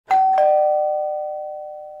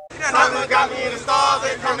Simon got me in the stars,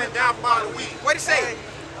 they coming down by the week. What he say?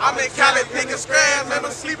 I'm in Cali picking scrams, and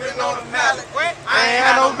I'm sleeping on a pallet. I ain't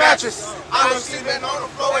had no mattress. I was sleeping on the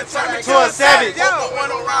floor and turned to a savage. I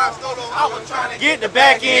was trying to get the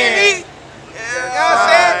back end. You know what I'm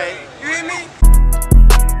saying? You hear me?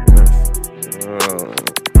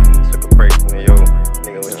 Took a break from the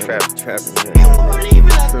nigga was trapping.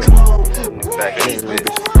 Nigga back in this bitch.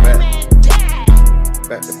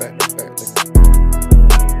 Back to back.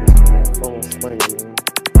 Phone swinging, man.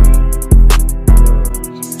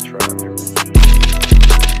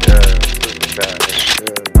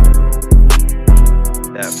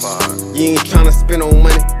 You ain't tryna spend on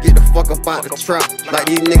money, get the fuck up out the trap. Like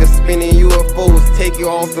these niggas spinning UFOs, take you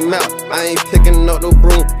off the map. I ain't picking up no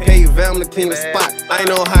broom, pay Vam to clean the spot. I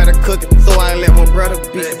know how to cook it, so I let my brother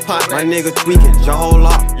beat the pot. My nigga tweaking, jaw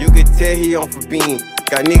lock, you can tell he on for bean.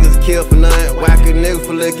 Got niggas killed for nothing, whack a nigga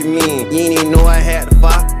for looking mean. You ain't even know I had to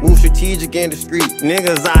fight, move strategic in the street.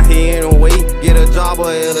 Niggas out here in the way, get a job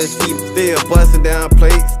or LSD. Still busting down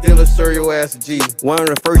plates, still a serve your ass a G. One of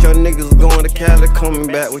the first young niggas going to Cali, coming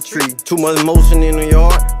back with tree. Too much motion in the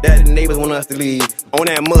yard, that the neighbors want us to leave. On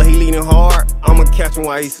that mud, he leaning hard, I'ma catch him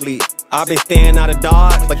while he sleep. I been staying out of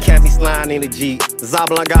Dodge, but Kathy sliding in the Jeep.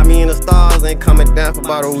 Zablon got me in the stars, ain't coming down for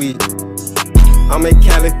about a week. I'm in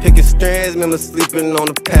Cali picking strands, remember sleeping on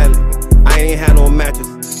the pallet. I ain't had no mattress.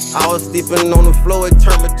 I was sleeping on the floor, it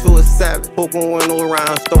turned me to a savage. Poking window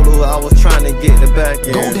around, stole it, I was trying to get the back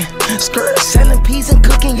end. Golden skirt, selling peas and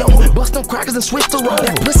cooking, yo. Bust them crackers and switch the roll.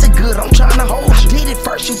 That pussy good, I'm trying to hold. I did it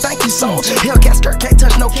first, you think you sold. Hellcat skirt, can't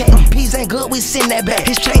touch no cat. Peas ain't good, we send that back.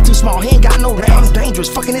 His chain too small, he ain't got no rat. I'm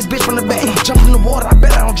dangerous, fucking this bitch from the back. Jump in the water, I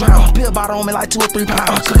bet I don't drown. Pill bottle on me like 2 or 3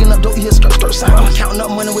 pounds. Cooking up dope, you hear skirt sound. Counting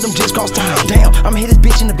up money with them just cross town. Damn, I'ma hit this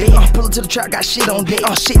bitch in the bed. Pull it to the trap, got shit on deck.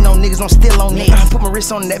 Shitting on niggas, I'm still on it. Put my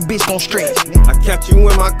wrist on that bitch, gon' stretch. I catch you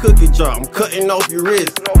in my cookie jar, I'm cutting off your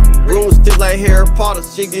wrist. Room still like Harry Potter,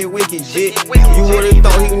 shit get wicked, shit. You would've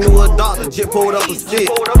thought he knew a doctor, jit pulled up a shit.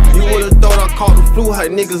 You would've thought I caught the flu, how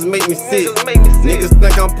niggas make me sick. Niggas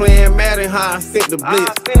think I'm playing Madden, how I sent the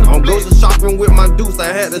blitz. I'm grocery shopping with my deuce,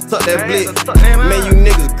 I had to tuck that blitz. Man, you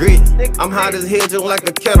niggas grit. I'm hot as hell just like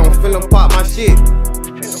a kettle, I'm finna pop my shit.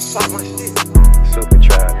 Super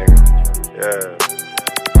try, nigga. Yeah.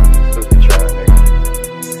 Super try, nigga.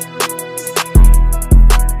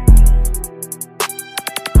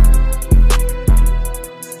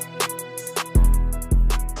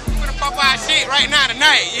 Pop our shit right now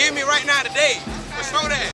tonight. You hear me? Right now today. For sure that.